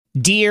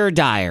Dear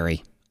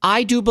Diary,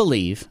 I do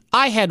believe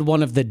I had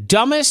one of the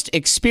dumbest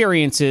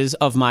experiences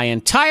of my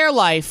entire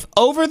life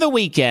over the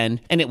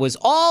weekend, and it was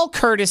all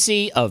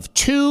courtesy of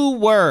 2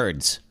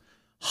 words.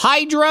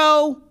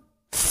 Hydro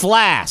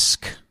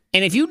Flask.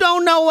 And if you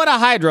don't know what a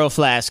Hydro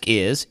Flask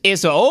is,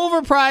 it's an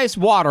overpriced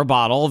water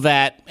bottle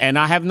that, and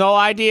I have no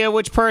idea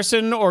which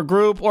person or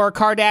group or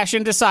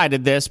Kardashian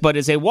decided this, but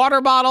it's a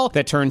water bottle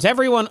that turns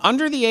everyone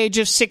under the age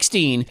of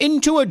 16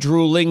 into a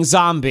drooling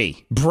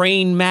zombie.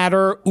 Brain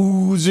matter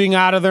oozing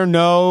out of their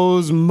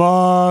nose.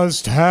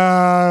 Must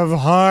have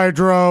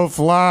Hydro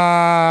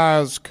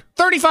Flask.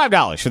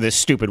 $35 for this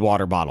stupid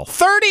water bottle.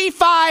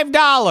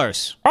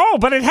 $35! Oh,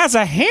 but it has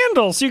a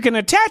handle so you can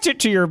attach it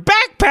to your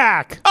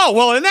backpack. Oh,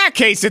 well, in that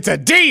case, it's a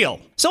deal.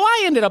 So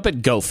I ended up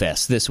at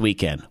GoFest this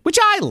weekend, which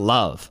I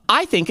love.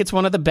 I think it's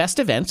one of the best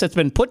events that's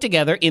been put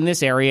together in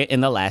this area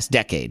in the last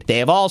decade. They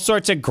have all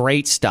sorts of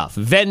great stuff.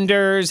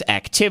 Vendors,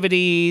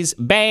 activities,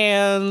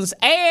 bands,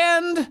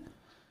 and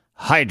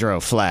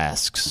Hydro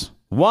Flasks.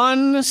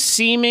 One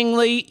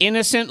seemingly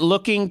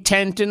innocent-looking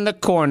tent in the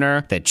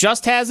corner that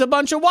just has a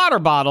bunch of water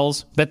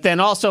bottles, but then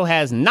also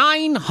has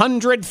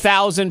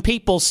 900,000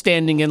 people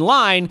standing in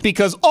line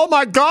because, oh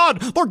my God,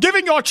 they're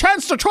giving you a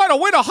chance to try to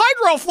win a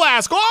Hydro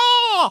Flask!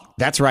 Oh!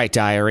 That's right,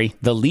 Diary.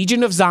 The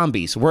Legion of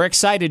Zombies were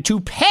excited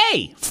to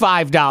pay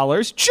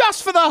 $5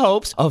 just for the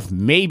hopes of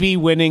maybe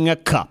winning a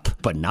cup.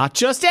 But not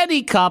just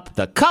any cup,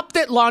 the cup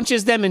that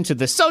launches them into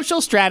the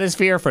social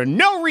stratosphere for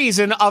no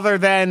reason other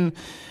than...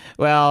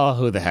 well,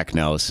 who the heck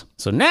knows?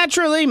 So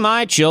naturally,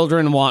 my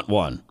children want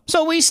one.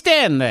 So we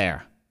stand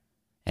there.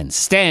 And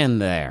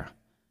stand there.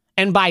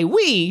 And by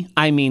we,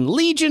 I mean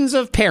legions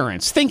of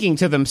parents thinking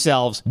to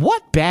themselves,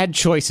 what bad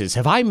choices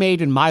have I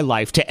made in my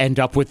life to end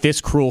up with this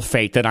cruel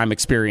fate that I'm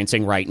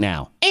experiencing right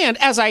now? And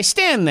as I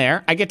stand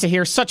there, I get to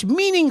hear such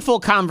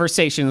meaningful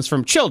conversations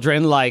from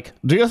children like,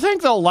 do you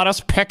think they'll let us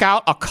pick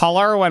out a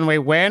color when we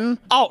win?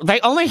 Oh, they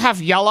only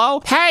have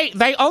yellow? Hey,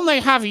 they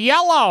only have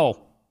yellow!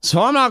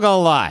 So I'm not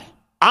gonna lie.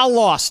 I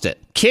lost it.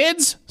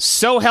 Kids,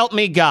 so help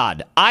me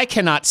God, I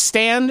cannot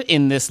stand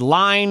in this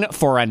line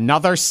for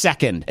another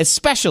second,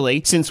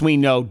 especially since we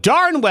know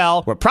darn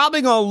well we're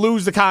probably going to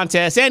lose the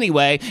contest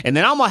anyway, and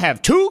then I'm going to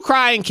have 2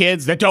 crying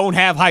kids that don't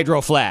have Hydro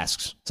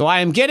Flasks. So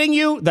I am getting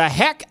you the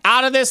heck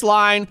out of this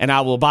line, and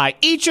I will buy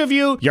each of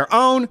you your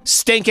own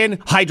stinking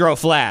Hydro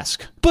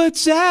Flask. But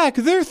Zach,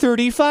 they're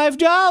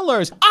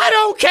 $35. I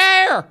don't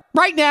care!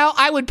 Right now,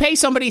 I would pay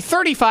somebody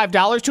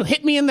 $35 to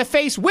hit me in the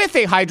face with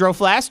a Hydro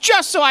Flask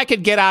just so I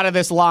could get out of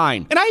this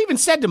line. And I even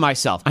said to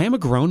myself, I am a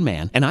grown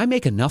man, and I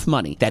make enough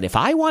money that if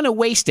I want to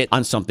waste it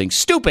on something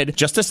stupid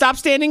just to stop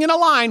standing in a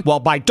line, well,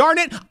 by darn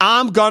it,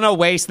 I'm gonna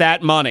waste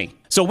that money.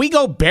 So we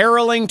go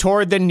barreling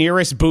toward the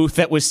nearest booth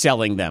that was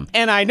selling them.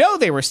 And I know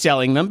they were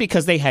selling them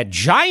because they had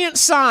giant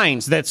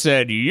signs that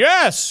said,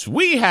 yes,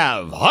 we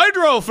have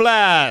Hydro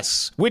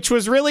Flasks, which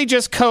was really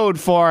just code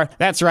for,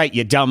 that's right,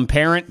 you dumb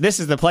parent, this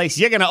is the place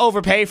you're gonna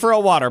overpay for a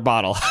water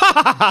bottle. Ha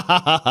ha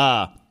ha ha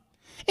ha.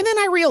 And then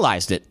I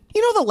realized it.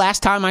 You know the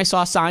last time I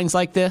saw signs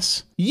like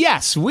this?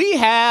 Yes, we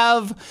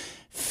have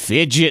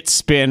fidget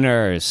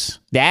spinners.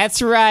 That's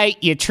right,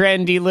 you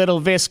trendy little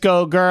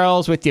Visco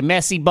girls with your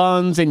messy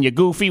buns and your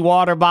goofy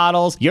water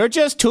bottles. You're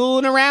just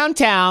tooling around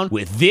town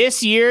with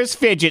this year's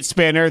fidget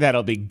spinner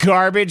that'll be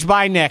garbage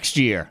by next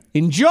year.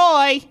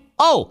 Enjoy!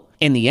 Oh,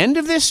 and the end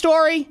of this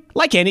story,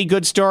 like any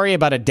good story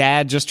about a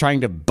dad just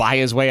trying to buy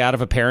his way out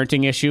of a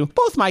parenting issue,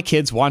 both my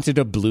kids wanted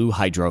a blue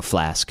Hydro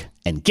Flask.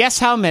 And guess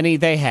how many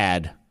they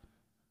had?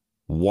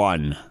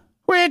 1.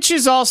 Which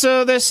is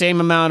also the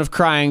same amount of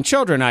crying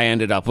children I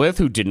ended up with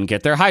who didn't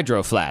get their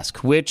Hydro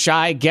Flask, which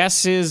I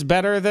guess is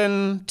better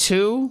than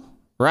 2,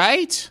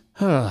 right?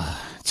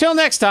 Till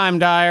next time,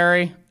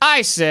 Diary,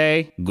 I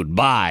say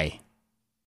goodbye.